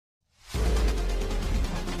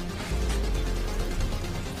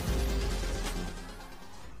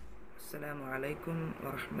السلام عليكم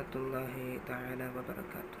ورحمة الله تعالى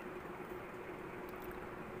وبركاته.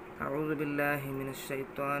 أعوذ بالله من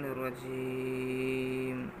الشيطان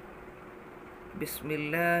الرجيم. بسم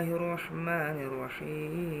الله الرحمن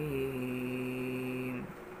الرحيم.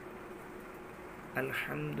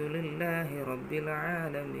 الحمد لله رب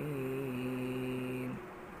العالمين،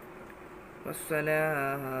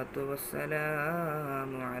 والصلاة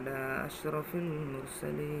والسلام على أشرف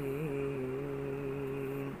المرسلين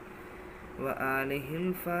وآله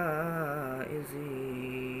الفائزين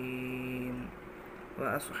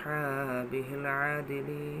وأصحابه العادلين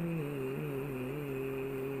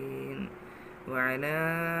وعلى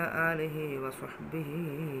آله وصحبه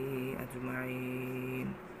أجمعين.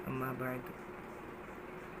 أما بعد.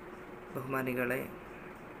 ബഹുമാനികളെ,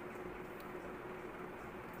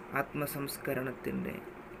 ആത്മസംസ്കരണത്തിൻ്റെ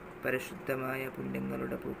പരിശുദ്ധമായ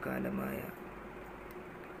പുണ്യങ്ങളുടെ പൂക്കാലമായ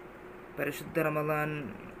പരിശുദ്ധ റമദാൻ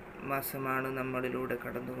മാസമാണ് നമ്മളിലൂടെ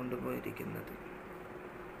കടന്നുകൊണ്ടുപോയിരിക്കുന്നത്.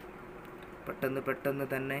 പെട്ടെന്ന്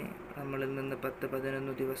തന്നെ നമ്മളിൽ നിന്ന്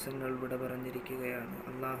 10-11 ദിവസങ്ങൾ വിട പറഞ്ഞിരിക്കുകയാണ്.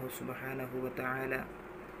 അല്ലാഹു സുബ്ഹാനഹു വ തആല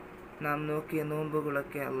നാം നോക്കിയ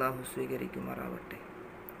നോമ്പുകളൊക്കെ അല്ലാഹു സ്വീകരിക്കുമാറാവട്ടെ.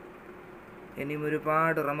 ഇനിയും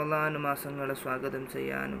ഒരുപാട് റമദാൻ മാസങ്ങളെ സ്വാഗതം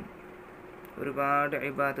ചെയ്യാനും ഒരുപാട്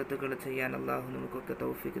ഇബാദത്തുകൾ ചെയ്യാൻ അല്ലാഹു നമുക്കൊക്കെ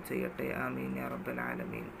തൗഫീഖ് ചെയ്യട്ടെ. ആമീൻ യാ റബ്ബൽ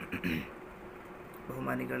ആലമീൻ.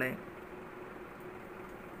 ബഹുമാനികളെ,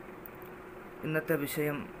 ഇന്നത്തെ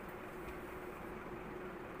വിഷയം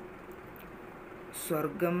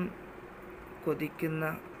സ്വർഗം കൊതിക്കുന്ന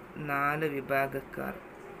 4 വിഭാഗക്കാർ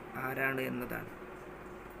ആരാണ് എന്നതാണ്.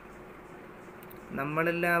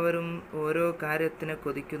 നമ്മളെല്ലാവരും ഓരോ കാര്യത്തിനെ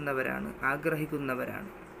കൊതിക്കുന്നവരാണ്,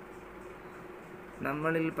 ആഗ്രഹിക്കുന്നവരാണ്.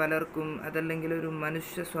 നമ്മളിൽ പലർക്കും അതല്ലെങ്കിൽ ഒരു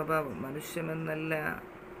മനുഷ്യ സ്വഭാവം, മനുഷ്യമെന്നല്ല,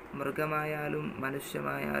 മൃഗമായാലും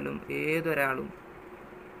മനുഷ്യമായാലും ഏതൊരാളും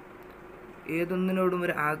ഏതൊന്നിനോടും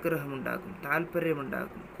ഒരു ആഗ്രഹമുണ്ടാകും,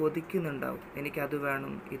 താല്പര്യമുണ്ടാകും, കൊതിക്കുന്നുണ്ടാവും. എനിക്കത്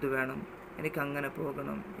വേണം, ഇത് വേണം, എനിക്ക് അങ്ങനെ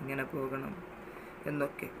പോകണം, ഇങ്ങനെ പോകണം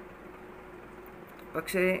എന്നൊക്കെ.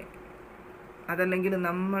 പക്ഷേ അതല്ലെങ്കിൽ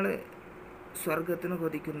നമ്മൾ സ്വർഗത്തിന്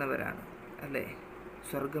കൊതിക്കുന്നവരാണ്, അല്ലേ?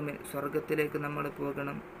 സ്വർഗത്തിലേക്ക് നമ്മൾ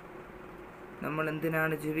പോകണം. നമ്മൾ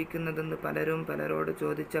എന്തിനാണ് ജീവിക്കുന്നതെന്ന് പലരോട്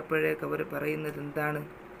ചോദിച്ചപ്പോഴേക്ക് അവർ പറയുന്നത് എന്താണ്?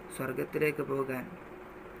 സ്വർഗത്തിലേക്ക് പോകാൻ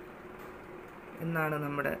എന്നാണ്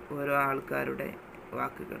നമ്മുടെ ഓരോ ആൾക്കാരുടെ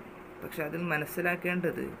വാക്കുകൾ. പക്ഷെ അതിൽ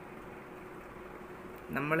മനസ്സിലാക്കേണ്ടത്,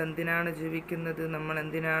 നമ്മൾ എന്തിനാണ് ജീവിക്കുന്നത്, നമ്മൾ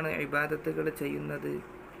എന്തിനാണ് ഇബാദത്തുകൾ ചെയ്യുന്നത്,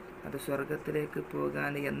 അത് സ്വർഗത്തിലേക്ക്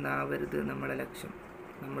പോകാൻ എന്നാവരുത് നമ്മുടെ ലക്ഷ്യം.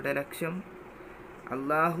 നമ്മുടെ ലക്ഷ്യം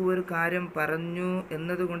അള്ളാഹു ഒരു കാര്യം പറഞ്ഞു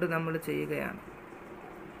എന്നതുകൊണ്ട് നമ്മൾ ചെയ്യുകയാണ്.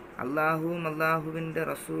 അള്ളാഹുവും അള്ളാഹുവിൻ്റെ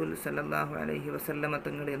റസൂൽ സല്ലല്ലാഹു അലൈഹി വസല്ലമ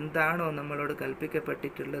തങ്ങൾ എന്താണോ നമ്മളോട്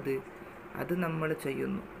കൽപ്പിക്കപ്പെട്ടിട്ടുള്ളത് അത് നമ്മൾ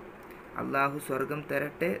ചെയ്യുന്നു. അള്ളാഹു സ്വർഗം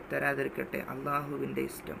തരട്ടെ തരാതിരിക്കട്ടെ, അള്ളാഹുവിൻ്റെ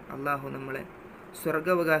ഇഷ്ടം. അള്ളാഹു നമ്മളെ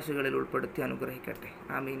സ്വർഗാവകാശികളിൽ ഉൾപ്പെടുത്തി അനുഗ്രഹിക്കട്ടെ.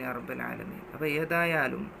 ആമീൻ യാ റബ്ബൽ ആലമീൻ. അപ്പോൾ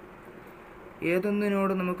ഏതായാലും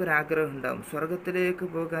ഏതൊന്നിനോടും നമുക്കൊരാഗ്രഹം ഉണ്ടാകും, സ്വർഗത്തിലേക്ക്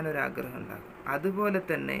പോകാൻ ഒരാഗ്രഹം ഉണ്ടാകും. അതുപോലെ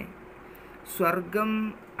തന്നെ സ്വർഗം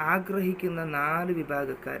ആഗ്രഹിക്കുന്ന 4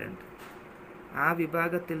 വിഭാഗക്കാരുണ്ട്. ആ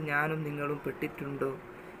വിഭാഗത്തിൽ ഞാനും നിങ്ങളും പെട്ടിട്ടുണ്ടോ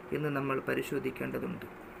എന്ന് നമ്മൾ പരിശോധിക്കേണ്ടതുണ്ട്.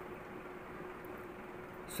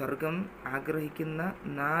 സ്വർഗം ആഗ്രഹിക്കുന്ന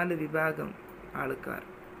 4 വിഭാഗം ആൾക്കാർ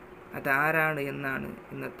അതാരാണ് എന്നാണ്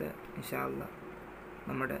ഇന്നത്തെ ഇൻഷാ അല്ലാഹ്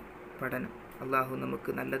നമ്മുടെ പഠനം. അള്ളാഹു നമുക്ക്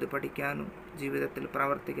നല്ലത് പഠിക്കാനും ജീവിതത്തിൽ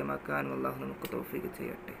പ്രാവർത്തികമാക്കാനും അള്ളാഹു നമുക്ക് തൗഫീഖ്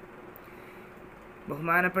ചെയ്യട്ടെ.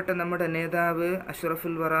 ബഹുമാനപ്പെട്ട നമ്മുടെ നേതാവ്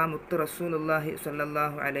അഷ്റഫുൽ വറ മുത്ത് റസൂലുള്ളാഹി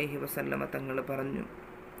സ്വല്ലല്ലാഹു അലൈഹി വസല്ലമ തങ്ങൾ പറഞ്ഞു,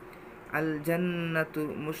 അൽ ജന്നത്തു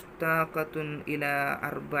മുഷ്താഖത്തുൻ ഇലാ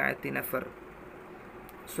 4 നഫർ.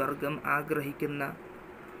 സ്വർഗം ആഗ്രഹിക്കുന്ന,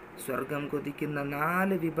 സ്വർഗം കൊതിക്കുന്ന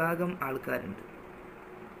 4 വിഭാഗം ആൾക്കാരുണ്ട്.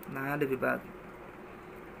 4 വിഭാഗം.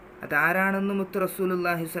 അതാരാണെന്ന് മുത്ത്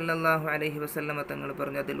റസൂലുള്ളാഹി സ്വല്ലല്ലാഹു അലൈഹി വസല്ലമ തങ്ങൾ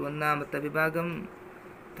പറഞ്ഞു. അതിൽ 1-ാമത്തെ വിഭാഗം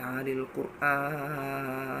താലിൽ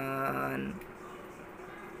ഖുർആൻ,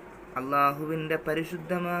 അള്ളാഹുവിൻ്റെ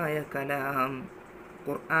പരിശുദ്ധമായ കലാം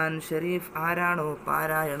ഖുർആൻ ഷരീഫ് ആരാണോ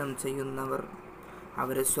പാരായണം ചെയ്യുന്നവർ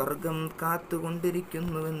അവരെ സ്വർഗം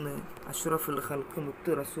കാത്തുകൊണ്ടിരിക്കുന്നുവെന്ന് അഷ്റഫുൽ ഖൽഖ്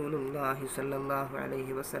മുത്ത് റസൂലുള്ളാഹി സ്വല്ലല്ലാഹു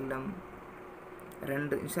അലൈഹി വസല്ലം.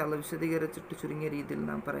 2 ഇൻഷാ അല്ലാഹ് വിശദീകരിച്ചിട്ട് ചുരുങ്ങിയ രീതിയിൽ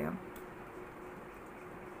നാം പറയാം.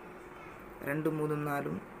 2, 3,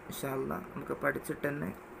 4 ഇൻഷാ അല്ലാഹ് നമുക്ക് പഠിച്ചിട്ട് തന്നെ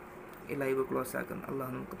ഈ ലൈവ് ക്ലോസ് ആക്കണം.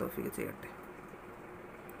 അള്ളാഹു നമുക്ക് തൗഫീഖ് ചെയ്യട്ടെ.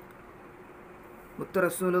 മുത്ത്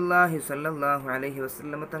റസൂലുള്ളാഹി സ്വല്ലല്ലാഹു അലൈഹി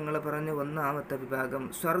വസല്ലം തങ്ങൾ പറഞ്ഞു, 1-ാമത്തെ വിഭാഗം,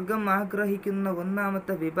 സ്വർഗം ആഗ്രഹിക്കുന്ന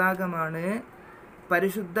 1-ാമത്തെ വിഭാഗമാണ്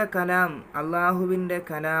പരിശുദ്ധ കലാം, അള്ളാഹുവിൻ്റെ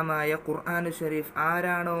കലാമായ ഖുർആൻ ഷരീഫ്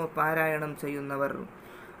ആരാണോ പാരായണം ചെയ്യുന്നവർ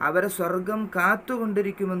അവരെ സ്വർഗം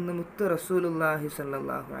കാത്തുകൊണ്ടിരിക്കുമെന്ന് മുത്ത് റസൂലുള്ളാഹി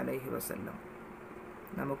സ്വല്ലല്ലാഹു അലൈഹി വസല്ലം.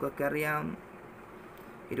 നമുക്കൊക്കെ അറിയാം,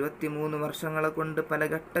 23 വർഷങ്ങളെ കൊണ്ട് പല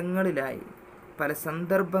ഘട്ടങ്ങളിലായി, പല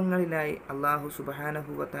സന്ദർഭങ്ങളിലായി അള്ളാഹു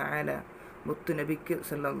സുബ്ഹാനഹു വ തആല മുത്തുനബിക്ക്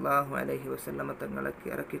സല്ലല്ലാഹു അലൈഹി വസല്ലമ തങ്ങൾക്ക്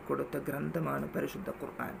ഇറക്കിക്കൊടുത്ത ഗ്രന്ഥമാണ് പരിശുദ്ധ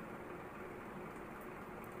ഖുർആൻ.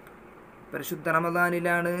 പരിശുദ്ധ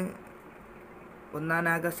റമദാനിലാണ് 1-ാം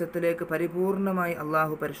ആകാശത്തിലേക്ക് പരിപൂർണമായി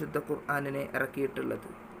അള്ളാഹു പരിശുദ്ധ ഖുർആനിനെ ഇറക്കിയിട്ടുള്ളത്.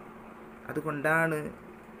 അതുകൊണ്ടാണ്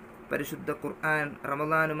പരിശുദ്ധ ഖുർആൻ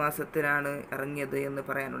റമദാൻ മാസത്തിലാണ് ഇറങ്ങിയത് എന്ന്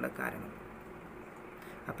പറയാനുള്ള കാരണം.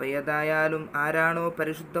 അപ്പോൾ ഏതായാലും ആരാണോ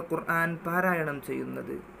പരിശുദ്ധ ഖുർആൻ പാരായണം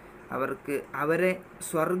ചെയ്യുന്നത് അവരെ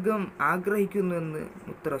സ്വർഗം ആഗ്രഹിക്കുന്നുവെന്ന്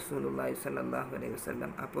മുത്ത് റസൂലുള്ളാഹി സ്വല്ലല്ലാഹു അലൈഹി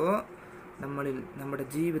വസല്ലം. അപ്പോൾ നമ്മുടെ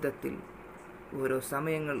ജീവിതത്തിൽ ഓരോ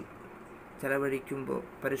സമയങ്ങൾ ചെലവഴിക്കുമ്പോൾ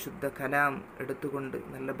പരിശുദ്ധ കലാം എടുത്തുകൊണ്ട്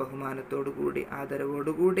നല്ല ബഹുമാനത്തോടുകൂടി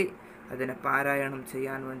ആദരവോടുകൂടി അതിനെ പാരായണം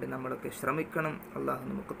ചെയ്യാൻ വേണ്ടി നമ്മളൊക്കെ ശ്രമിക്കണം. അള്ളാഹു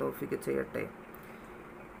നമുക്ക് തൗഫീഖ് ചെയ്യട്ടെ.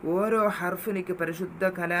 ഓരോ ഹർഫിനിക്ക്, പരിശുദ്ധ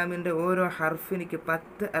കലാമിൻ്റെ ഓരോ ഹർഫിനിക്ക്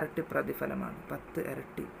 10 ഇരട്ടി പ്രതിഫലമാണ്. 10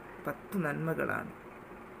 ഇരട്ടി, 10 നന്മകളാണ്.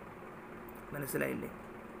 മനസ്സിലായില്ലേ?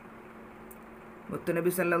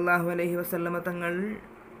 മുത്തുനബി സല്ലല്ലാഹു അലൈഹി വസല്ലമ തങ്ങൾ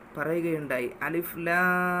പറയുകയുണ്ടായി, അലിഫ്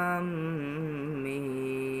ലാം മീം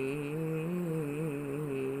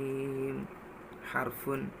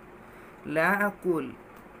ഹർഫുൻ ലാ അഖൂൽ.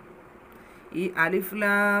 ഈ അലിഫ്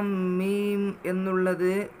ലാം മീം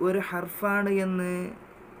എന്നുള്ളത് ഒരു ഹർഫാണ് എന്ന്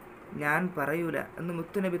ഞാൻ പറയൂല എന്ന്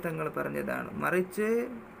മുത്തുനബി തങ്ങൾ പറഞ്ഞതാണ്. മറിച്ച്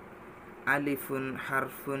അലിഫുൻ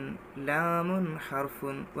ഹർഫുൻ ലാമുൻ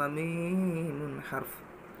ഹർഫുൻ വമീമുൻ ഹർഫ്,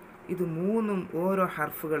 ഇത് 3ഉം ഓരോ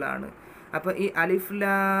ഹർഫുകളാണ്. അപ്പോൾ ഈ അലിഫ്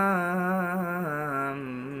ലാം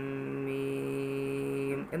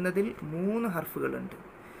മീം എന്നതിൽ 3 ഹർഫുകളുണ്ട്.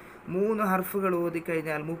 3 ഹർഫുകൾ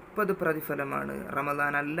ഓതിക്കഴിഞ്ഞാൽ 30 പ്രതിഫലമാണ്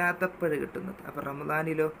റമദാൻ അല്ലാത്തപ്പോഴ് കിട്ടുന്നത്. അപ്പോൾ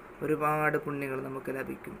റമദാനിലോ ഒരുപാട് പുണ്യങ്ങൾ നമുക്ക്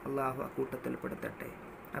ലഭിക്കും. അള്ളാഹു അക്കൂട്ടത്തിൽ പെടുത്തട്ടെ.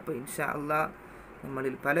 അപ്പോൾ ഇൻഷാ അള്ളാഹ്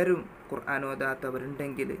നമ്മളിൽ പലരും ഖുർആൻ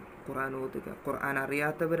ഓതാത്തവരുണ്ടെങ്കിൽ ഖുർആൻ ഓതുക. ഖുർആൻ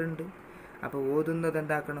അറിയാത്തവരുണ്ട്, അപ്പോൾ ഓതുന്നത്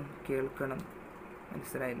എന്താക്കണം? കേൾക്കണം.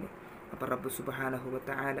 മനസ്സിലായില്ലേ? അപ്പോൾ റബ്ബ് സുബ്ഹാനഹു വ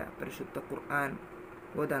തആല പരിശുദ്ധ ഖുർആൻ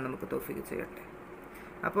ഓതാൻ നമുക്ക് തൗഫീഖ് ചെയ്യട്ടെ.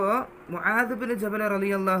 അപ്പോൾ മുആദ് ബിൻ ജബൽ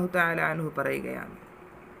റളിയല്ലാഹു തആല അൻഹു പറയുകയാണ്,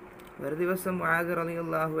 ഒരു ദിവസം മുആദ്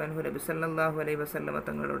റളിയല്ലാഹു അൻഹു നബി സല്ലല്ലാഹു അലൈഹി വസല്ലമ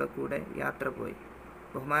തങ്ങളുടെ കൂടെ യാത്ര പോയി.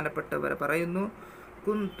 ബഹുമാനപ്പെട്ടവർ പറയുന്നു,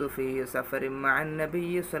 കുന്തു ഫീ സഫറിൻ മഅൻ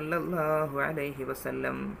നബിയ്യി സല്ലല്ലാഹു അലൈഹി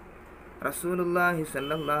വസല്ലം. റസൂലുള്ളാഹി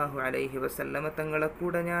സല്ലല്ലാഹു അലൈഹി വസല്ലമ തങ്ങളെ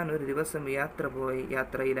കൂടെ ഞാൻ ഒരു ദിവസം യാത്ര പോയി.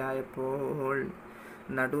 യാത്രയിലായപ്പോൾ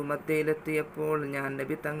നടുമധ്യയിലെത്തിയപ്പോൾ ഞാൻ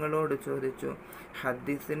നബി തങ്ങളോട് ചോദിച്ചു,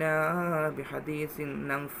 ഹദ്ദിസ്നാ ബിഹദീസിൻ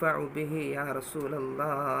നൻഫഉ ബിഹി യാ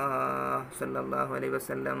റസൂലല്ലാഹ് സല്ലല്ലാഹു അലൈഹി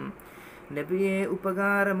വസല്ലം. നബിയെ,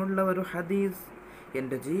 ഉപകാരമുള്ള ഒരു ഹദീസ്,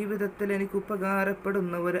 എൻ്റെ ജീവിതത്തിൽ എനിക്ക്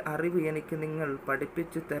ഉപകാരപ്പെടുന്ന ഒരു അറിവ് എനിക്ക് നിങ്ങൾ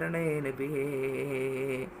പഠിപ്പിച്ചു തരണേ നബിയേ.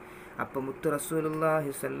 അപ്പം മുത്ത്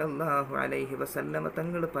റസൂലുള്ളാഹി സ്വല്ലല്ലാഹു അലൈഹി വസല്ലമ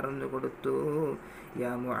തങ്ങൾ പറഞ്ഞു കൊടുത്തു,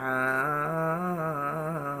 യാ മുആദ്,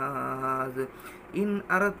 ഇൻ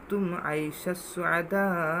അറത്തും ഐശ സുഅദാ,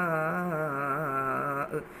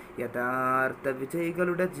 യഥാർത്ഥ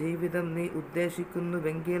വിജയികളുടെ ജീവിതം നീ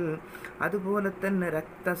ഉദ്ദേശിക്കുന്നുവെങ്കിൽ, അതുപോലെ തന്നെ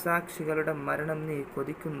രക്തസാക്ഷികളുടെ മരണം നീ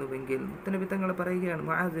കൊതിക്കുന്നുവെങ്കിൽ. മുത്തനബി തങ്ങൾ പറയുകയാണ്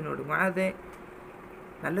മുആദിനോട്, മുആദേ,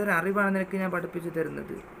 നല്ലൊരു അറിവാണ് നിനക്ക് ഞാൻ പഠിപ്പിച്ചു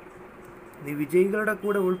തരുന്നത്. നീ വിജയികളുടെ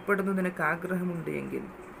കൂടെ ഉൾപ്പെടുന്നു നിനക്ക് ആഗ്രഹമുണ്ട് എങ്കിൽ,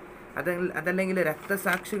 അതല്ലെങ്കിൽ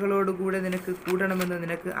രക്തസാക്ഷികളോടുകൂടെ നിനക്ക് കൂടണമെന്ന്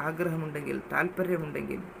നിനക്ക് ആഗ്രഹമുണ്ടെങ്കിൽ,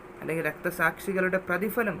 താല്പര്യമുണ്ടെങ്കിൽ, അല്ലെങ്കിൽ രക്തസാക്ഷികളുടെ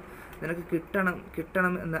പ്രതിഫലം നിനക്ക്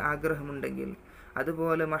കിട്ടണം എന്ന് ആഗ്രഹമുണ്ടെങ്കിൽ,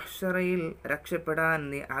 അതുപോലെ മഹ്ശറയിൽ രക്ഷപ്പെടാൻ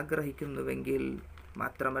നീ ആഗ്രഹിക്കുന്നുവെങ്കിൽ,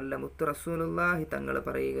 മാത്രമല്ല മുത്ത് റസൂലുള്ളാഹി തങ്ങൾ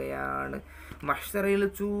പറയുകയാണ്, മഹ്ശറയിൽ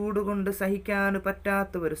ചൂടുകൊണ്ട് സഹിക്കാൻ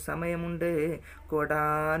പറ്റാത്ത ഒരു സമയമുണ്ട്.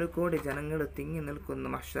 കോടാനുകോടി ജനങ്ങൾ തിങ്ങി നിൽക്കുന്ന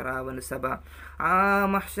മഹ്ശറാവൻ സഭ. ആ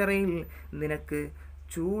മഹ്ശറയിൽ നിനക്ക്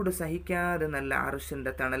ചൂട് സഹിക്കാതെ നല്ല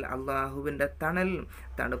അർശിൻ്റെ തണൽ, അള്ളാഹുവിൻ്റെ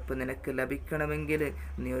തണുപ്പ് നിനക്ക് ലഭിക്കണമെങ്കിൽ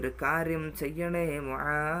നീ ഒരു കാര്യം ചെയ്യണേ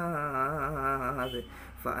മുആദ്,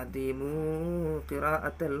 ഫഅദിമൂ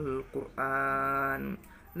ഖിറാഅത്തൽ ഖുർആൻ,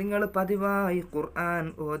 നിങ്ങൾ പതിവായി ഖുർആൻ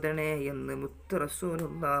ഓതണേ എന്ന് മുത്ത്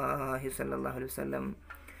റസൂലുള്ളാഹി സ്വല്ലല്ലാഹു അലൈഹി വസല്ലം.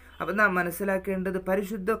 അപ്പം നാം മനസ്സിലാക്കേണ്ടത്,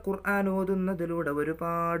 പരിശുദ്ധ ഖുർആൻ ഓതുന്നതിലൂടെ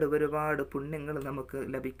ഒരുപാട് പുണ്യങ്ങൾ നമുക്ക്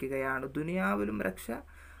ലഭിക്കുകയാണ്. ദുനിയാവിലും രക്ഷ,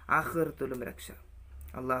 ആഖിറത്തിലും രക്ഷ.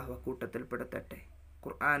 അള്ളാഹു കൂട്ടത്തിൽ പെടുത്തട്ടെ.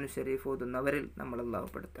 ഖുർആൻ ശരീഫ് ഓതുന്നവരിൽ നമ്മൾ അള്ളാഹു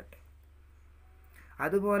പെടുത്തട്ടെ.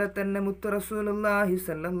 അതുപോലെ തന്നെ മുത്ത് റസൂലുള്ളാഹി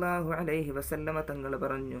സ്വല്ലല്ലാഹു അലൈഹി വസല്ലമ തങ്ങൾ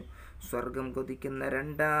പറഞ്ഞു, സ്വർഗം കൊതിക്കുന്ന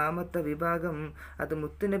രണ്ടാമത്തെ വിഭാഗം, അത്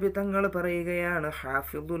മുത്തുനബി തങ്ങൾ പറയുകയാണ്,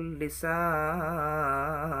 ഹാഫിദുൽ ലിസാൻ,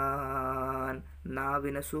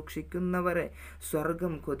 നാവിനെ സൂക്ഷിക്കുന്നവരെ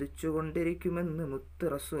സ്വർഗം കൊതിച്ചുകൊണ്ടിരിക്കുമെന്ന് മുത്ത്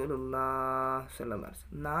റസൂലുള്ളാഹി സ്വല്ലല്ലാഹു അലൈഹി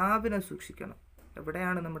വസല്ലം. നാവിനെ സൂക്ഷിക്കണം.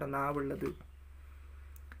 എവിടെയാണ് നമ്മുടെ നാവുള്ളത്?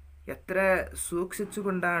 എത്ര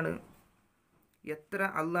സൂക്ഷിച്ചുകൊണ്ടാണ്, എത്ര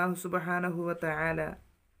അള്ളാഹു സുബ്ഹാനഹു വ തആല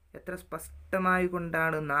എത്ര സ്പഷ്ടമായി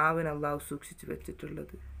കൊണ്ടാണ് നാവിന് അള്ളാഹു സൂക്ഷിച്ചു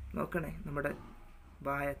വെച്ചിട്ടുള്ളത്. നോക്കണേ, നമ്മുടെ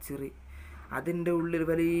വായ, ചിറി, അതിൻ്റെ ഉള്ളിൽ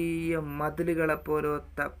വലിയ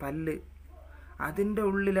മതിലുകളെപ്പോലത്തെ പല്ല്, അതിൻ്റെ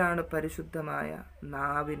ഉള്ളിലാണ് പരിശുദ്ധമായ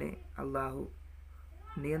നാവിനെ അള്ളാഹു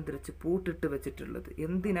നിയന്ത്രിച്ച് പൂട്ടിട്ട് വെച്ചിട്ടുള്ളത്.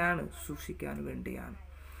 എന്തിനാണ്? സൂക്ഷിക്കാൻ വേണ്ടിയാണ്.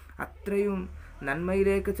 അത്രയും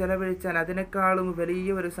നന്മയിലേക്ക് ചെലവഴിച്ചാൽ അതിനേക്കാളും വലിയ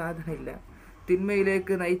ഒരു സാധനമില്ല,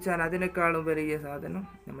 തിന്മയിലേക്ക് നയിച്ചാൽ അതിനേക്കാളും വലിയ സാധനം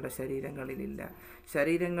നമ്മുടെ ശരീരങ്ങളിലില്ല.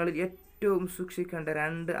 ശരീരങ്ങളിൽ ഏറ്റവും സൂക്ഷിക്കേണ്ട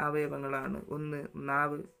 2 അവയവങ്ങളാണ്, ഒന്ന്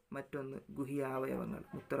നാവ്, മറ്റൊന്ന് ഗുഹ്യാവയവങ്ങൾ.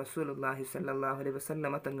 മുത്ത് റസൂലുള്ളാഹി സ്വല്ലല്ലാഹു അലൈഹി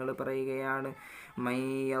വസല്ലമ തങ്ങൾ പറയുകയാണ്,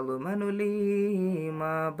 മയ്യളുമനു ലീ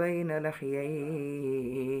മാ ബൈന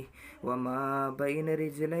ലഹ്യൈഹി വമാ ബൈന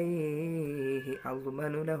റിജ്ലൈഹി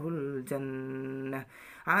അളുമനു ലഹുൽ ജന്ന.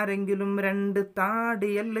 ആരെങ്കിലും 2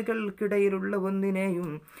 താടിയല്ലുകൾക്കിടയിലുള്ള ഒന്നിനെയും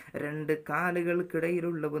 2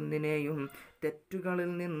 കാലുകൾക്കിടയിലുള്ള ഒന്നിനെയും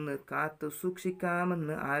തെറ്റുകളിൽ നിന്ന് കാത്തു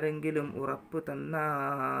സൂക്ഷിക്കാമെന്ന് ആരെങ്കിലും ഉറപ്പ്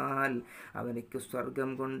തന്നാൽ അവനിക്ക്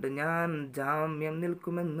സ്വർഗം കൊണ്ട് ഞാൻ ജാമ്യം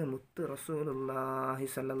നിൽക്കുമെന്ന് മുത്ത് റസൂലുള്ളാഹി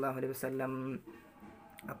സ്വല്ലല്ലാഹു അലൈഹി വസല്ലം.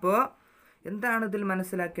 അപ്പോൾ എന്താണ് ഇതിൽ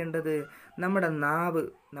മനസ്സിലാക്കേണ്ടത്? നമ്മുടെ നാവ്,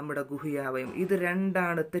 നമ്മുടെ ഗുഹ്യാവയം, ഇത്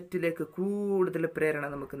 2ആണ് തെറ്റിലേക്ക് കൂടുതൽ പ്രേരണ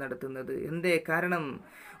നമുക്ക് നടത്തുന്നത്. എന്തേ കാരണം?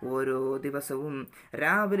 ഓരോ ദിവസവും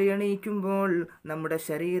രാവിലെ എണീക്കുമ്പോൾ നമ്മുടെ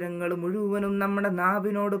ശരീരങ്ങൾ മുഴുവനും നമ്മുടെ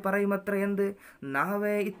നാവിനോട് പറയുമത്ര, എന്ത്?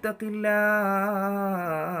 നാവേ ഇത്തഖില്ലാ,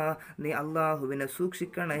 നീ അള്ളാഹുവിനെ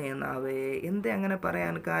സൂക്ഷിക്കണേ നാവേ. എന്തേ അങ്ങനെ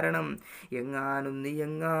പറയാൻ കാരണം? നീ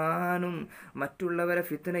എങ്ങാനും മറ്റുള്ളവരെ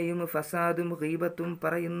ഫിത്നയും ഫസാദും ഗീബത്തും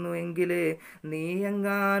പറയുന്നുവെങ്കിൽ, നീ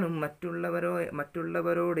എങ്ങാനും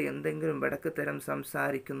മറ്റുള്ളവരോട് എന്തെങ്കിലും വടക്കുതരം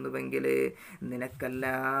സംസാരിക്കുന്നുവെങ്കിൽ, നിനക്കല്ല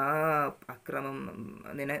അക്രമം,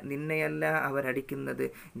 നിന്നെയല്ല അവരടിക്കുന്നത്,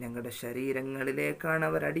 ഞങ്ങളുടെ ശരീരങ്ങളിലേക്കാണ്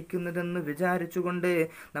അവരടിക്കുന്നതെന്ന് വിചാരിച്ചുകൊണ്ട്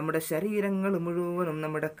നമ്മുടെ ശരീരങ്ങൾ മുഴുവനും,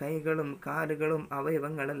 നമ്മുടെ കൈകളും കാലുകളും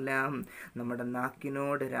അവയവങ്ങളെല്ലാം നമ്മുടെ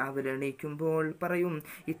നാക്കിനോട് രാവിലെ എണീക്കുമ്പോൾ പറയും,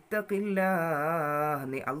 ഇത്തഖില്ലാ,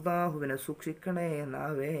 നീ അള്ളാഹുവിനെ സൂക്ഷിക്കണേ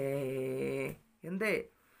നാവേ. എന്തേ?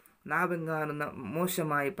 നാവെങ്ങാനും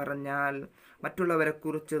മോശമായി പറഞ്ഞാൽ,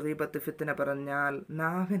 മറ്റുള്ളവരെക്കുറിച്ച് ഗീബത്ത് ഫിത്ന പറഞ്ഞാൽ,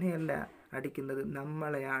 നാവിനെയല്ല അടിക്കുന്നത്,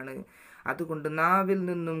 നമ്മളെയാണ്. അതുകൊണ്ട് നാവിൽ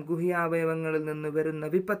നിന്നും ഗുഹ്യാവയവങ്ങളിൽ നിന്ന് വരുന്ന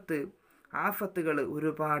വിപത്ത്, ആഫത്തുകൾ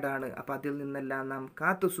ഒരുപാടാണ്. അപ്പം അതിൽ നിന്നെല്ലാം നാം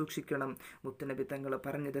കാത്തു സൂക്ഷിക്കണം. മുത്തുനബി തങ്ങൾ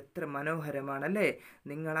പറഞ്ഞത് എത്ര മനോഹരമാണല്ലേ.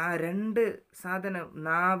 നിങ്ങൾ ആ 2 സാധനം,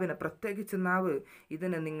 നാവിനെ, പ്രത്യേകിച്ച് നാവ്,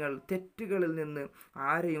 ഇതിനെ നിങ്ങൾ തെറ്റുകളിൽ നിന്ന്,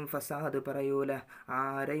 ആരെയും ഫസാദ് പറയൂല,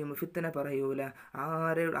 ആരെയും ഫിത്ന പറയൂല,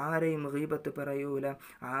 ആരെയും ഗീബത്ത് പറയൂല,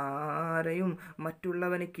 ആരെയും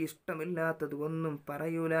മറ്റുള്ളവനിക്ക് ഇഷ്ടമില്ലാത്തത് ഒന്നും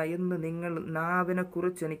പറയൂല എന്ന് നിങ്ങൾ നാവിനെ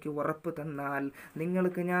കുറിച്ച് എനിക്ക് ഉറപ്പ് തന്നാൽ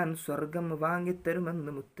നിങ്ങൾക്ക് ഞാൻ സ്വർഗം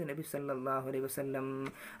വാങ്ങിത്തരുമെന്ന് മുത്തുനബി സല്ലല്ലാഹു അലൈഹി വസല്ലം.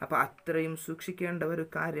 അപ്പോൾ അത്രയും സൂക്ഷിക്കേണ്ട ഒരു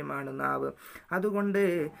കാര്യമാണ് നാവ്.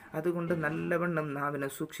 അതുകൊണ്ട് നല്ലവണ്ണം നാവിനെ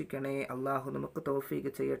സൂക്ഷിക്കണേ. അള്ളാഹു നമുക്ക്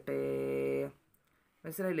തൗഫീഖ് ചെയ്യട്ടെ.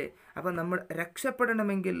 മനസ്സിലായില്ലേ? അപ്പം നമ്മൾ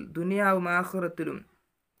രക്ഷപ്പെടണമെങ്കിൽ, ദുനിയാവും ആഖിറത്തിലും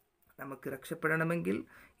നമുക്ക് രക്ഷപ്പെടണമെങ്കിൽ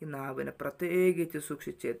ഈ നാവിനെ പ്രത്യേകിച്ച്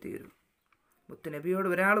സൂക്ഷിച്ചേ തീരൂ. മുത്തുനബിയോട്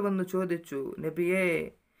ഒരാൾ വന്ന് ചോദിച്ചു, നബിയേ,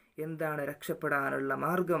 എന്താണ് രക്ഷപ്പെടാനുള്ള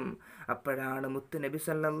മാർഗം? അപ്പോഴാണ് മുത്തുനബി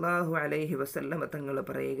സല്ലല്ലാഹു അലൈഹി വസല്ലമ തങ്ങൾ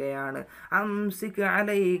പറയുകയാണ്, അംസിക്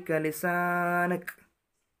അലൈക ലിസാനക്,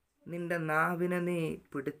 നിന്റെ നാവിനെ നീ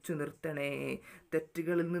പിടിച്ചു നിർത്തണേ,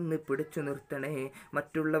 തെറ്റുകളിൽ നിന്ന് പിടിച്ചു നിർത്തണേ.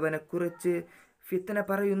 മറ്റുള്ളവനെക്കുറിച്ച് ഫിത്ന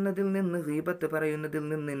പറയുന്നതിൽ നിന്ന്, ഗീബത്ത് പറയുന്നതിൽ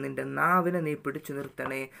നിന്ന് നിന്റെ നാവിനെ നീ പിടിച്ചു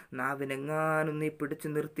നിർത്തണേ. നാവിനെങ്ങാനും നീ പിടിച്ചു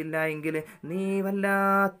നിർത്തില്ല എങ്കിൽ നീ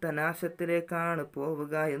വല്ലാത്ത നാശത്തിലേക്കാണ്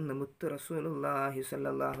പോവുക എന്ന് മുത്ത് റസൂലുള്ളാഹി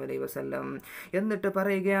സ്വല്ലല്ലാഹു അലൈഹി വസല്ലം. എന്നിട്ട്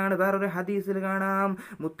പറയുകയാണ്, വേറൊരു ഹദീസിൽ കാണാം,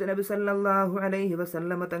 മുത്തുനബി സല്ലല്ലാഹു അലൈഹി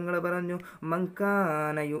വസല്ലം തങ്ങൾ പറഞ്ഞു, മൻ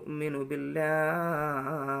കാന യുഅ്മിനു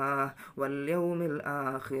ബില്ലാഹി വൽ യൗമിൽ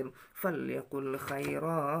ആഖിർ ഫൽയഖുൽ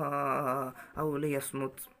ഖൈറാ ഔ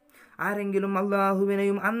ലിയസ്മുത്. ആരെങ്കിലും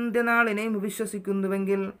അള്ളാഹുവിനെയും അന്ത്യനാളിനെയും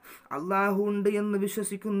വിശ്വസിക്കുന്നുവെങ്കിൽ, അള്ളാഹു ഉണ്ട് എന്ന്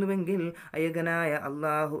വിശ്വസിക്കുന്നുവെങ്കിൽ, അയകനായ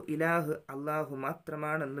അള്ളാഹു, ഇലാഹ് അള്ളാഹു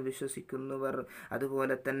മാത്രമാണെന്ന് വിശ്വസിക്കുന്നവർ,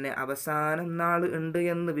 അതുപോലെ തന്നെ അവസാനം നാൾ ഉണ്ട്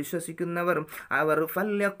എന്ന് വിശ്വസിക്കുന്നവർ, അവർ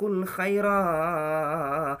ഫല്യഖുൽ ഖൈറാ,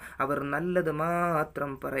 അവർ നല്ലത്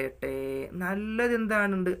മാത്രം പറയട്ടെ. നല്ലത്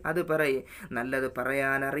എന്താണുണ്ട് അത് പറയേ. നല്ലത്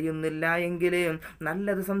പറയാൻ അറിയുന്നില്ല എങ്കിൽ,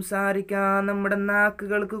 നല്ലത് സംസാരിക്കാൻ നമ്മുടെ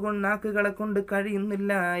നാക്കുകളെ കൊണ്ട്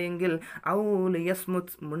കഴിയുന്നില്ല എങ്കിൽ,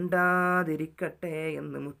 മുണ്ടാതിരിക്കട്ടെ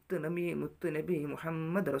എന്ന് മുത്തുനബി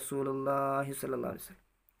മുഹമ്മദ് റസൂലുള്ളാഹി സ്വല്ലല്ലാഹു അലൈഹി വസല്ലം.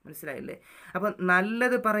 മനസ്സിലായില്ലേ? അപ്പം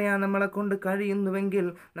നല്ലത് പറയാൻ നമ്മളെ കൊണ്ട് കഴിയുന്നുവെങ്കിൽ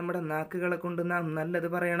നമ്മുടെ നാക്കുകളെ കൊണ്ട് നാം നല്ലത്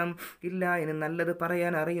പറയണം. ഇല്ല, ഇനി നല്ലത്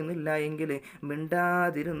പറയാൻ അറിയുന്നില്ല എങ്കിൽ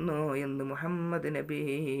മിണ്ടാതിരുന്നോ എന്ന് മുഹമ്മദ് നബി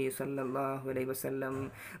സല്ലല്ലാഹു അലൈഹി വസല്ലം.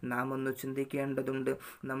 നാം ഒന്ന് ചിന്തിക്കേണ്ടതുണ്ട്.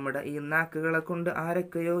 നമ്മുടെ ഈ നാക്കുകളെ കൊണ്ട്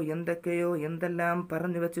ആരൊക്കെയോ എന്തൊക്കെയോ എന്തെല്ലാം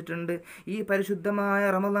പറഞ്ഞു വച്ചിട്ടുണ്ട്. ഈ പരിശുദ്ധമായ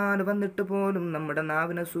റമദാൻ വന്നിട്ട് പോലും നമ്മുടെ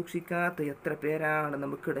നാവിനെ സൂക്ഷിക്കാത്ത എത്ര പേരാണ്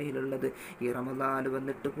നമുക്കിടയിലുള്ളത്. ഈ റമദാൻ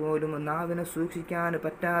വന്നിട്ട് പോലും നാവിനെ സൂക്ഷിക്കാൻ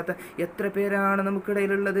പറ്റാത്ത എത്ര പേരാണ്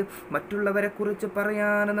നമുക്കിടയിലുള്ളത്. മറ്റുള്ളവരെ കുറിച്ച്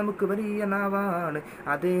പറയാൻ നമുക്ക് വലിയ നാവാണ്.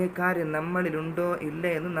 അതേ കാര്യം നമ്മളിലുണ്ടോ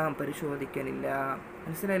ഇല്ലേ എന്ന് നാം പരിശോധിക്കാനില്ല.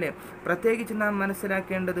 മനസ്സിലായില്ലേ? പ്രത്യേകിച്ച് നാം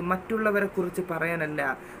മനസ്സിലാക്കേണ്ടത് മറ്റുള്ളവരെ കുറിച്ച് പറയാനല്ല,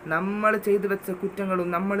 നമ്മൾ ചെയ്തു വെച്ച കുറ്റങ്ങളും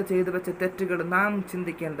നമ്മൾ ചെയ്തു വെച്ച തെറ്റുകളും നാം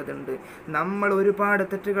ചിന്തിക്കേണ്ടതുണ്ട്. നമ്മൾ ഒരുപാട്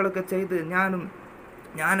തെറ്റുകളൊക്കെ ചെയ്ത്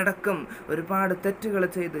ഞാനടക്കം ഒരുപാട് തെറ്റുകൾ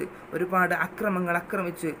ചെയ്ത് ഒരുപാട് അക്രമങ്ങൾ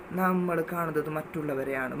ആക്രമിച്ച് നമ്മൾ കാണുന്നത്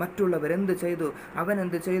മറ്റുള്ളവരെയാണ്. മറ്റുള്ളവരെന്ത് ചെയ്തു,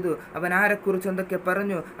 അവനെന്ത് ചെയ്തു, അവൻ ആരെക്കുറിച്ച് എന്തൊക്കെ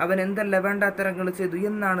പറഞ്ഞു, അവൻ എന്തെല്ലാം വേണ്ടാത്തരങ്ങൾ ചെയ്തു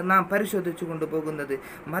എന്നാണ് നാം പരിശോധിച്ചു കൊണ്ടുപോകുന്നത്.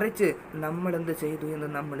 മറിച്ച് നമ്മൾ എന്ത് ചെയ്തു എന്ന്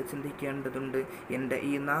നമ്മൾ ചിന്തിക്കേണ്ടതുണ്ട്. എൻ്റെ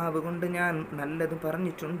ഈ നാവ് കൊണ്ട് ഞാൻ നല്ലത്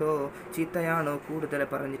പറഞ്ഞിട്ടുണ്ടോ, ചീത്തയാണോ കൂടുതൽ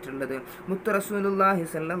പറഞ്ഞിട്ടുള്ളത്? മുത്ത് റസൂലുള്ളാഹി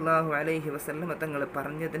സ്വല്ലല്ലാഹു അലൈഹി വസല്ലം തങ്ങൾ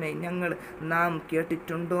പറഞ്ഞതിനെ നാം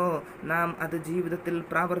കേട്ടിട്ടുണ്ടോ, നാം അത് ജീവിതത്തിൽ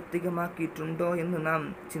പ്രാവർത്തികമാക്കിയിട്ടുണ്ടോ എന്ന് നാം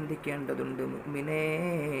ചിന്തിക്കേണ്ടതുണ്ട് മുഅ്മിനേ.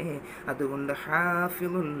 അതുകൊണ്ട്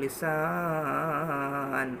ഹാഫിളുൽ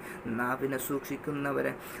ലിസാൻ, നാവിനെ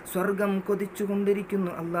സൂക്ഷിക്കുന്നവരെ സ്വർഗം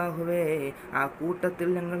കൊതിച്ചുകൊണ്ടിരിക്കുന്നു. അല്ലാഹുവേ, ആ കൂട്ടത്തിൽ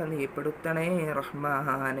ഞങ്ങളെ നീ പെടുത്തണേ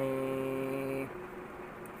റഹ്മാനേ.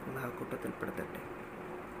 അല്ലാഹു കൂട്ടത്തിൽ പെടുത്തട്ടെ.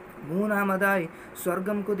 മൂന്നാമതായി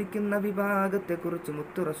സ്വർഗം കൊതിക്കുന്ന വിഭാഗത്തെക്കുറിച്ച്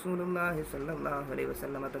മുത്തു റസൂലുള്ളാഹി സ്വല്ലല്ലാഹു അലൈഹി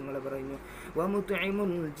വസല്ലം തങ്ങൾ പറയുന്നു,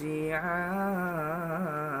 വമുത്ഇമുൽ ജിയാൻ,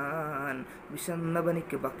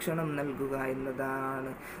 വിശന്നവനിക്ക് ഭക്ഷണം നൽകുക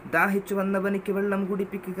എന്നതാണ്. ദാഹിച്ചു വന്നവനിക്ക് വെള്ളം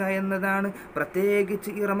കുടിപ്പിക്കുക എന്നതാണ്. പ്രത്യേകിച്ച്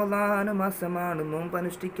ഈ റമദാൻ മാസമാണ്,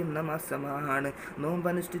 നോമ്പനുഷ്ഠിക്കുന്ന മാസമാണ്.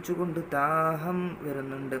 നോമ്പനുഷ്ഠിച്ചുകൊണ്ട് ദാഹം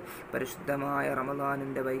വരുന്നുണ്ട്. പരിശുദ്ധമായ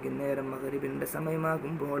റമദാനിൻ്റെ വൈകുന്നേരം മഗ്‌രിബിൻ്റെ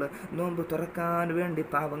സമയമാകുമ്പോൾ നോമ്പ് തുറക്കാൻ വേണ്ടി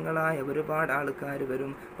പാവങ്ങളായ ഒരുപാട് ആൾക്കാർ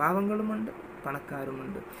വരും. പാവങ്ങളുമുണ്ട്,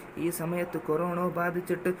 പണക്കാരുമുണ്ട്. ഈ സമയത്ത് കൊറോണ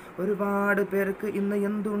ബാധിച്ചിട്ട് ഒരുപാട് പേർക്ക് ഇന്ന്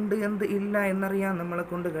എന്തുണ്ട് എന്ത് ഇല്ല എന്നറിയാൻ നമ്മളെ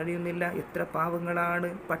കൊണ്ട് കഴിയുന്നില്ല. എത്ര പാവങ്ങളാണ്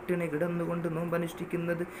പട്ടിണി കിടന്നുകൊണ്ട്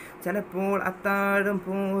നോമ്പനുഷ്ഠിക്കുന്നത്. ചിലപ്പോൾ അത്താഴം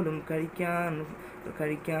പോലും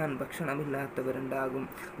കഴിക്കാൻ ഭക്ഷണമില്ലാത്തവരുണ്ടാകും.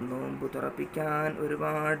 നോമ്പ് തുറപ്പിക്കാൻ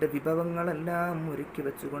ഒരുപാട് വിഭവങ്ങളെല്ലാം ഒരുക്കി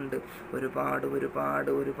വെച്ചുകൊണ്ട്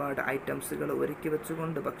ഒരുപാട് ഐറ്റംസുകൾ ഒരുക്കി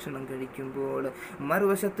വെച്ചുകൊണ്ട് ഭക്ഷണം കഴിക്കുമ്പോൾ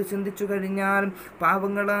മറുവശത്ത് ചിന്തിച്ചു കഴിഞ്ഞാൽ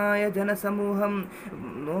പാവങ്ങളായ ജനസമൂഹം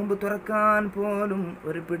നോമ്പ് തുറക്കാൻ പോലും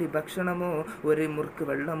ഒരു പിടി ഭക്ഷണമോ ഒരു മുറുക്ക്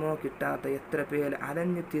വെള്ളമോ കിട്ടാത്ത എത്ര പേർ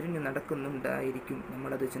അലഞ്ഞു തിരിഞ്ഞു നടക്കുന്നുണ്ടായിരിക്കും.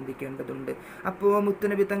 നമ്മളത് ചിന്തിക്കേണ്ടതുണ്ട്. അപ്പോൾ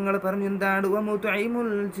മുത്തുനബി തങ്ങൾ പറഞ്ഞെന്താണ്,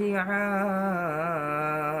 വമുത്ഇമുൽ ജിയാൻ,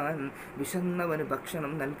 വിശന്നവന്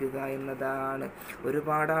ഭക്ഷണം നൽകുക എന്നതാണ്.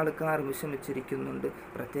 ഒരുപാട് ആൾക്കാർ വിഷമിച്ചിരിക്കുന്നുണ്ട്.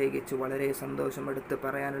 പ്രത്യേകിച്ച് വളരെ സന്തോഷമെടുത്ത്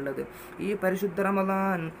പറയാനുള്ളത്, ഈ പരിശുദ്ധ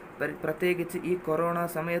റമദാൻ പ്രത്യേകിച്ച് ഈ കൊറോണ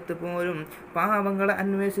സമയത്ത് പോലും പാവങ്ങളെ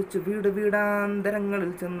അന്വേഷിച്ച്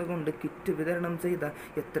വീടാന്തരങ്ങളിൽ ചെന്നുകൊണ്ട് കിറ്റ് വിതരണം ചെയ്ത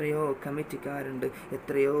എത്രയോ കമ്മിറ്റിക്കാരുണ്ട്,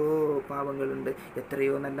 എത്രയോ പാവങ്ങളുണ്ട്,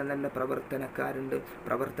 എത്രയോ നല്ല നല്ല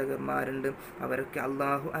പ്രവർത്തകന്മാരുണ്ട്. അവരൊക്കെ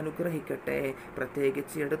അള്ളാഹു അനുഗ്രഹിക്കട്ടെ.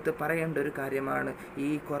 പ്രത്യേകിച്ച് എടുത്ത് പറയേണ്ട ഒരു കാര്യമാണ്, ഈ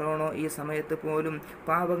കൊറോണ ഈ സമയത്ത് പോലും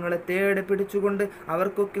പാവങ്ങളെ തേടി പിടിച്ചുകൊണ്ട്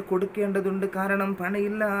അവർക്കൊക്കെ കൊടുക്കേണ്ടതുണ്ട്. കാരണം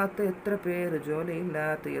പണിയില്ലാത്ത എത്ര പേര്,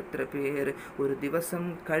 ജോലിയില്ലാത്ത എത്ര പേര് ഒരു ദിവസം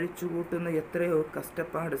കഴിച്ചുകൂട്ടുന്ന എത്രയോ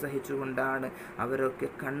കഷ്ടപ്പാട് സഹിച്ചുകൊണ്ടാണ്. അവരൊക്കെ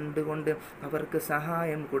കണ്ടുകൊണ്ട് അവർക്ക്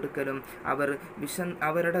സഹായം കൊടുക്കലും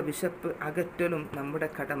അവരുടെ വിശപ്പ് അകറ്റലും നമ്മുടെ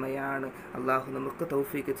കടമയാണ്. അള്ളാഹു നമുക്ക്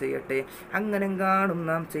തൗഫീക്ക് ചെയ്യട്ടെ. അങ്ങനെ കാണും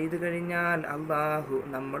നാം ചെയ്തു കഴിഞ്ഞാൽ അള്ളാഹു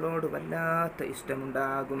നമ്മളോട് വല്ലാത്ത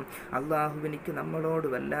ഇഷ്ടമുണ്ടാകും. അള്ളാഹുവിനിക്ക് നമ്മളോട്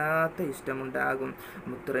വല്ലാത്ത ഇഷ്ടമുണ്ടാകും.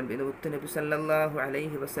 മുത്തുനബി സല്ലല്ലാഹു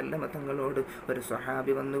അലൈഹി വസല്ലമ തങ്ങളോട് ഒരു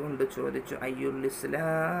സ്വഹാബി വന്നുകൊണ്ട് ചോദിച്ചു, അയ്യുൽ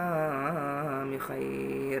ഇസ്ലാമി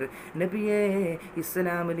ഖൈർ, നബിയേ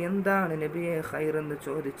ഇസ്ലാമിൽ എന്താണ് നബിയെ ഖൈർ എന്ന്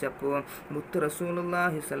ചോദിച്ചപ്പോൾ മുത്ത്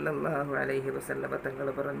റസൂലുള്ളാഹി സ്വല്ലല്ലാഹു അലൈഹി വസല്ലമ തങ്ങൾ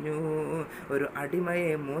പറഞ്ഞു, ഒരു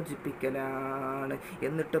അടിമയെ മോചിപ്പിക്കലാണ്.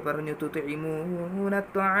 എന്നിട്ട് പറഞ്ഞു, തുത്ഇമൂന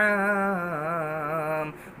ത്വആം,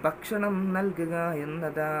 ഭക്ഷണം നൽകുക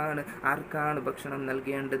എന്നതാണ്. ആർക്കാണ് ഭക്ഷണം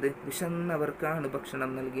നൽകേണ്ടത്? വിശന്നവർക്കാണ് ഭക്ഷണം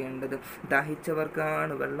നൽകേണ്ടത്.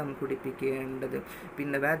 ദാഹിച്ചവർക്കാണ് വെള്ളം കുടിപ്പിക്കേണ്ടത്.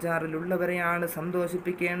 പിന്നെ ബേജാറിലുള്ളവരെയാണ്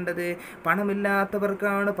സന്തോഷിപ്പിക്കേണ്ടത്.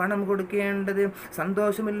 പണമില്ലാത്തവർക്കാണ് പണം കൊടുക്കേണ്ടത്,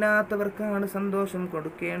 സന്തോഷമില്ലാത്തവർക്കാണ് സന്തോഷം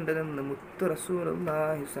കൊടുക്കേണ്ടതെന്ന് മുത്ത്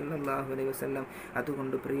റസൂലുള്ളാഹി സ്വല്ലല്ലാഹു അലൈഹി വസല്ലം.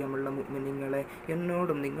 അതുകൊണ്ട് പ്രിയമുള്ള മുഅ്മിനീങ്ങളെ,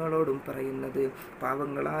 എന്നോടും നിങ്ങളോടും പറയുന്നത്,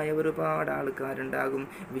 പാവങ്ങളായ ഒരുപാട് ആൾക്കാരുണ്ടാകും.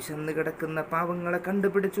 വിശന്ന് കിടക്കുന്ന പാവങ്ങളെ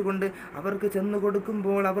കണ്ടുപിടിച്ചുകൊണ്ട് അവർക്ക് ചെന്നു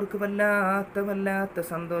കൊടുക്കുമ്പോൾ അവർക്ക് വല്ലാത്ത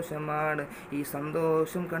സന്തോഷമാണ്. ഈ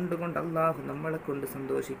സന്തോഷം കണ്ടുകൊണ്ട് അള്ളാഹു നമ്മളെ കൊണ്ട്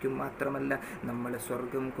സന്തോഷിക്കും. മാത്രമല്ല നമ്മളെ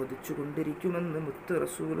സ്വർഗം കൊതിച്ചു കൊണ്ടിരിക്കുമെന്ന് മുത്ത്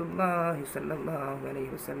റസൂലുള്ളാഹി സ്വല്ലല്ലാഹു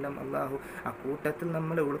അലൈഹി വസല്ലം. അള്ളാഹു ആ കൂട്ടത്തിൽ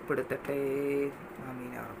നമ്മളെ ഉൾപ്പെടുത്തട്ടെ. ആമീൻ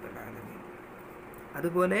യാ റബ്ബൽ ആലമീൻ.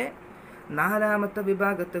 അതുപോലെ നാലാമത്തെ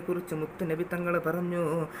വിഭാഗത്തെക്കുറിച്ച് മുത്തുനബി തങ്ങൾ പറഞ്ഞു,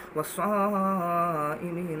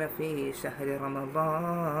 വസ്സായിമീന ഫീ ശഹ്രി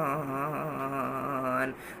റമദാൻ.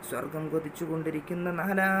 സ്വർഗം കൊതിച്ചുകൊണ്ടിരിക്കുന്ന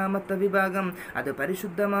നാലാമത്തെ വിഭാഗം, അത്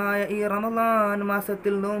പരിശുദ്ധമായ ഈ റമദാൻ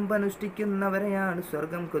മാസത്തിൽ നോമ്പനുഷ്ഠിക്കുന്നവരെയാണ്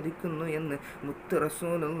സ്വർഗം കൊതിക്കുന്നു എന്ന് മുത്ത്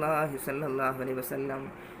റസൂലുള്ളാഹി സ്വല്ലല്ലാഹു അലൈഹി വസല്ലം.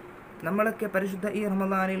 നമ്മളൊക്കെ പരിശുദ്ധ ഈ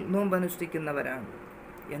റമദാനിൽ നോമ്പനുഷ്ഠിക്കുന്നവരാണ്.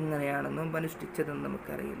 എങ്ങനെയാണ് നോമ്പനുഷ്ഠിച്ചതെന്ന്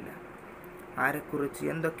നമുക്കറിയില്ല. ആരെക്കുറിച്ച്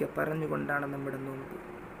എന്തൊക്കെ പറഞ്ഞുകൊണ്ടാണ് നമ്മുടെ നോമ്പ്?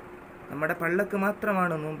 നമ്മുടെ പള്ളക്ക്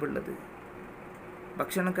മാത്രമാണ് നോമ്പുള്ളത്?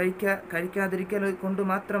 ഭക്ഷണം കഴിക്കാതിരിക്കൽ കൊണ്ട്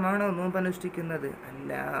മാത്രമാണോ നോമ്പ് അനുഷ്ഠിക്കുന്നത്?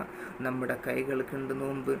 അല്ല. നമ്മുടെ കൈകൾക്കുണ്ട്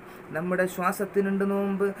നോമ്പ്, നമ്മുടെ ശ്വാസത്തിനുണ്ട്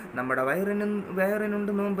നോമ്പ്, നമ്മുടെ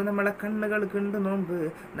വയറിനുണ്ട് നോമ്പ്, നമ്മളെ കണ്ണുകൾക്കുണ്ട് നോമ്പ്,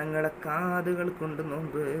 ഞങ്ങളെ കാതുകൾക്കുണ്ട്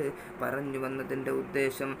നോമ്പ്. പറഞ്ഞു വന്നതിൻ്റെ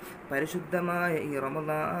ഉദ്ദേശം, പരിശുദ്ധമായ ഈ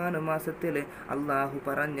റമദാൻ മാസത്തിൽ അള്ളാഹു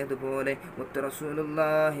പറഞ്ഞതുപോലെ മുത്ത്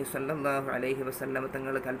റസൂലുള്ളാഹി സ്വല്ലല്ലാഹു അലൈഹി വസല്ലം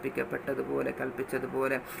തങ്ങൾ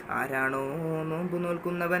കൽപ്പിച്ചതുപോലെ ആരാണോ നോമ്പ്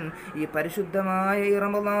നോൽക്കുന്നവൻ, ഈ പരിശുദ്ധമായ ഈ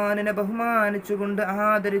റമദാനിനെ ബഹുമാനിച്ചുകൊണ്ട്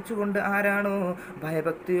ആദരിച്ചുകൊണ്ട് ആരാണോ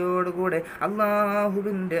ഭയഭക്തിയോടുകൂടെ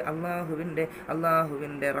അള്ളാഹുവിൻ്റെ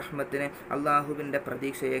റഹ്മത്തിനെ, അള്ളാഹുവിൻ്റെ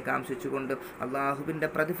പ്രതീക്ഷയെ കാംക്ഷിച്ചുകൊണ്ട്, അള്ളാഹുവിൻ്റെ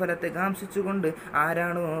പ്രതിഫലത്തെ കാംക്ഷിച്ചുകൊണ്ട്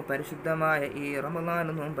ആരാണോ പരിശുദ്ധമായ ഈ റമദാൻ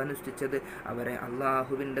നോമ്പ് അനുഷ്ഠിച്ചത്, അവരെ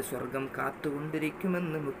അള്ളാഹുവിൻ്റെ സ്വർഗം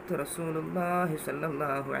കാത്തുകൊണ്ടിരിക്കുമെന്ന് മുത്ത് റസൂലുള്ളാഹി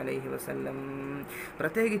സ്വല്ലല്ലാഹു അലൈഹി വസല്ലം.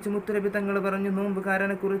 പ്രത്യേകിച്ച് മുത്തുനബി തങ്ങൾ പറഞ്ഞു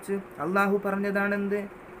നോമ്പുകാരനെ കുറിച്ച്. അള്ളാഹു പറഞ്ഞതാണെന്ത്?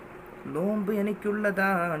 നോമ്പ്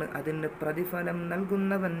എനിക്കുള്ളതാണ്, അതിന് പ്രതിഫലം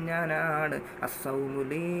നൽകുന്നവൻ ഞാനാണ്.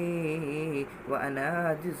 അസ്സൗമുലീ വഅനാ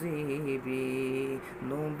അജ്സീ ബി.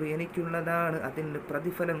 നോമ്പ് എനിക്കുള്ളതാണ്, അതിന്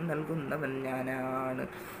പ്രതിഫലം നൽകുന്നവൻ ഞാനാണ്.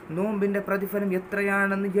 നോമ്പിൻ്റെ പ്രതിഫലം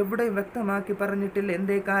എത്രയാണെന്ന് എവിടെ വ്യക്തമാക്കി പറഞ്ഞിട്ടില്ല.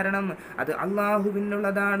 എന്തേ കാരണം? അത്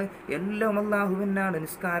അള്ളാഹുവിനുള്ളതാണ്. എല്ലാം അള്ളാഹുവിനാണ്.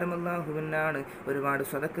 നിസ്കാരം അള്ളാഹുവിനാണ്. ഒരുപാട്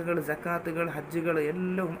സ്വതക്കകൾ, സക്കാത്തുകൾ, ഹജ്ജുകൾ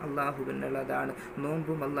എല്ലാം അള്ളാഹുവിനുള്ളതാണ്.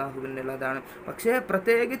 നോമ്പും അള്ളാഹുവിനുള്ളതാണ്. പക്ഷേ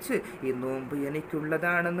പ്രത്യേകിച്ച് ഈ നോമ്പ്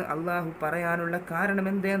എനിക്കുള്ളതാണെന്ന് അള്ളാഹു പറയാനുള്ള കാരണം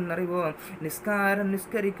എന്തെന്നറിവോ?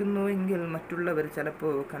 നിസ്കരിക്കുന്നു എങ്കിൽ മറ്റുള്ളവർ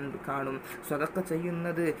ചിലപ്പോൾ കാണും. സ്വതക്ക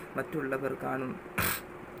ചെയ്യുന്നത് മറ്റുള്ളവർ കാണും.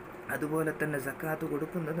 അതുപോലെ തന്നെ സക്കാത്ത്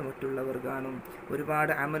കൊടുക്കുന്നത് മറ്റുള്ളവർ കാണും.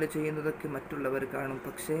 ഒരുപാട് അമൽ ചെയ്യുന്നതൊക്കെ മറ്റുള്ളവർ കാണും.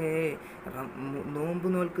 പക്ഷേ നോമ്പ്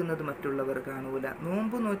നോൽക്കുന്നത് മറ്റുള്ളവർ കാണൂല.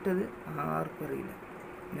 നോമ്പ് നോറ്റത് ആർക്കും അറിയില്ല.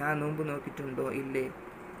 ഞാൻ നോമ്പ് നോക്കിയിട്ടുണ്ടോ ഇല്ലേ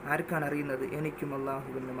ആർക്കാണ് അറിയുന്നത്? എനിക്കും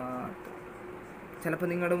അള്ളാഹുവിന് മാത്രം. ചിലപ്പോൾ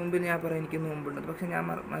നിങ്ങളുടെ മുമ്പിൽ ഞാൻ പറയാം എനിക്ക് നോമ്പുണ്ട്, പക്ഷെ ഞാൻ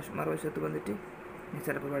മറുവശത്ത് വന്നിട്ട് ഞാൻ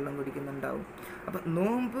ചിലപ്പോൾ വെള്ളം കുടിക്കുന്നുണ്ടാവും. അപ്പം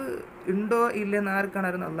നോമ്പ് ഉണ്ടോ ഇല്ലെന്ന് ആർക്കാണ്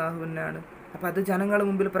അറിയുന്നത്? അള്ളാഹുവിനാണ്. അപ്പം അത് ജനങ്ങളുടെ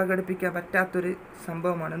മുമ്പിൽ പ്രകടിപ്പിക്കാൻ പറ്റാത്തൊരു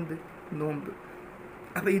സംഭവമാണ് എന്ത്? നോമ്പ്.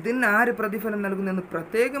 അപ്പം ഇതിന് ആര് പ്രതിഫലം നൽകുന്നെന്ന്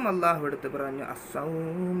പ്രത്യേകം അള്ളാഹു എടുത്ത് പറഞ്ഞു.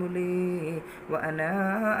 അസ്സൗമുലീ വഅനാ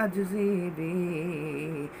അജ്സീ ബി.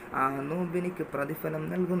 ആ നോമ്പിനിക്ക് പ്രതിഫലം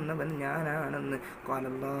നൽകുന്നവൻ ഞാനാണെന്ന്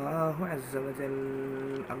ഖാലല്ലാഹു അസ്സ വജൽ.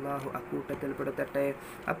 അള്ളാഹു അക്കൂട്ടത്തിൽ പെടുത്തട്ടെ.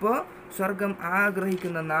 അപ്പോൾ സ്വർഗം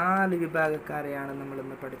ആഗ്രഹിക്കുന്ന 4 വിഭാഗക്കാരെയാണ്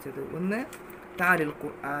നമ്മളിന്ന് പഠിച്ചത്. ഒന്ന് താലിൽ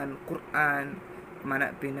ഖുർആൻ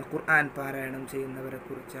പിന്നെ ഖുർആൻ പാരായണം ചെയ്യുന്നവരെ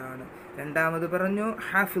കുറിച്ചാണ്. രണ്ടാമത് പറഞ്ഞു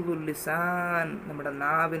ഹാഫിദുൽ ലിസാൻ, നമ്മുടെ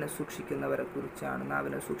നാവിനെ സൂക്ഷിക്കുന്നവരെ കുറിച്ചാണ്.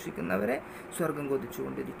 നാവിനെ സൂക്ഷിക്കുന്നവരെ സ്വർഗം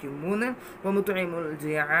കൊതിച്ചുകൊണ്ടിരിക്കും. 3 വമുത്ഇമുൽ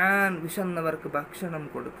ജിആൻ, വിശന്നവർക്ക് ഭക്ഷണം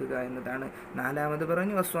കൊടുക്കുക എന്നതാണ്. 4ാമത്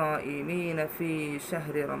പറഞ്ഞു വസ്വാഇമീന ഫീ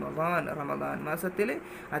ശഹ്രി റമദാൻ, റമദാൻ മാസത്തിൽ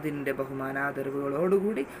അതിൻ്റെ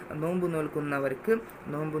ബഹുമാനാദരവുകളോടുകൂടി നോമ്പ്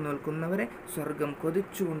നോൽക്കുന്നവരെ സ്വർഗം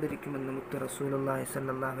കൊതിച്ചുകൊണ്ടിരിക്കുമെന്ന് മുത്ത് റസൂലുള്ളാഹി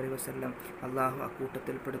സ്വല്ലല്ലാഹു അലൈഹി വസല്ലം. അള്ളാഹു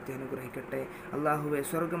കൂട്ടത്തിൽപ്പെടുത്തി അനുഗ്രഹിക്കട്ടെ. അള്ളാഹുവെ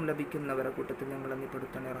സ്വർഗം ലഭിക്കുന്നവരെ കൂട്ടത്തിൽ ഞങ്ങളെ നീ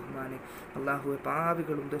പെടുത്തണേ റഹ്മാനെ. അള്ളാഹുവെ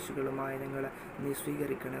പാപികളും ദോഷികളുമായ ഞങ്ങളെ നീ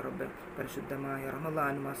സ്വീകരിക്കണേ റബ്ബെ. പരിശുദ്ധമായ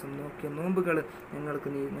റമദാൻ മാസം നോക്കിയ നോമ്പുകൾ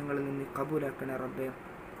ഞങ്ങളിൽ നിന്ന് കബൂലാക്കണേ റബ്ബെ.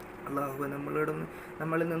 അള്ളാഹുവെ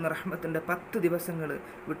നമ്മളിൽ നിന്ന് റഹ്മത്തിൻ്റെ 10 ദിവസങ്ങൾ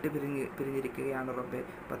പിരിഞ്ഞിരിക്കുകയാണ് റബ്ബെ.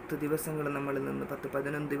 10 ദിവസങ്ങൾ നമ്മളിൽ നിന്ന്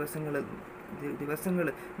 10-11 ദിവസങ്ങൾ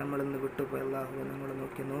നമ്മളിൽ നിന്ന് വിട്ടുപോയി. അള്ളാഹുവെ നമ്മൾ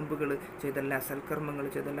നോക്കിയ നോമ്പുകൾ, ചെയ്തെല്ലാ സൽക്കർമ്മങ്ങൾ,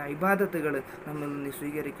 ചെയ്തെല്ലാ ഇബാദത്തുകൾ നമ്മിൽ നിന്ന്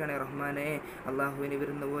സ്വീകരിക്കണേ റഹ്മാനെ. അള്ളാഹുവിന്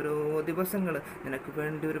വരുന്ന ഓരോ ദിവസങ്ങൾ നിനക്ക്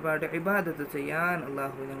വേണ്ടി ഒരുപാട് ഇബാദത്ത് ചെയ്യാൻ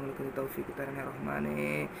അള്ളാഹു ഞങ്ങൾക്ക് തൗഫീഖ് തരണേ റഹ്മാനെ.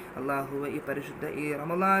 അള്ളാഹുവെ ഈ പരിശുദ്ധ ഈ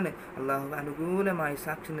റമളാൻ അള്ളാഹു അനുകൂലമായി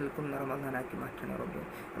സാക്ഷി നിൽക്കുന്ന റമളാനാക്കി മാറ്റണേ റബ്ബെ.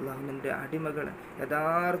 അള്ളാഹു നിൻ്റെ അടിമകൾ,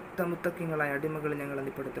 യഥാർത്ഥ മുത്തക്കിങ്ങളായ അടിമകൾ ഞങ്ങളെ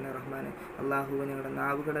നിപ്പെടുത്തണേ റഹ്മാനെ. അള്ളാഹുവെ ഞങ്ങളുടെ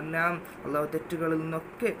നാവുകളെല്ലാം അള്ളാഹു തെറ്റുകളിൽ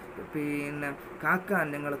നിന്നൊക്കെ കാക്കാൻ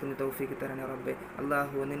ഞങ്ങൾക്ക് നീ തൗഫീഖ് തരണേ റബ്ബെ.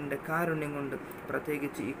 അള്ളാഹു നിൻ്റെ കാരുണ്യം കൊണ്ട്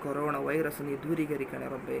പ്രത്യേകിച്ച് ഈ കൊറോണ വൈറസ് നീ ദൂരീകരിക്കണേ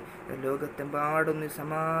റബ്ബെ. ലോകത്തെമ്പാടും നീ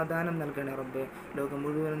സമാധാനം നൽകണേ റബ്ബെ. ലോകം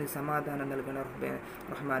മുഴുവനും നീ സമാധാനം നൽകണേ റബ്ബെ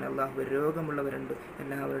റഹ്മാൻ. അള്ളാഹു രോഗമുള്ളവരുണ്ട്,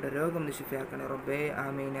 എല്ലാവരുടെ രോഗം നീ ശിഫയാക്കണേ റബ്ബെ.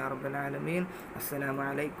 ആമീൻ യാ റബ്ബൽ ആലമീൻ. അസ്സലാമു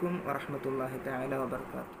അലൈക്കും വറഹ്മത്തുള്ളാഹി തആല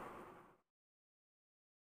വബറകാതുഹു.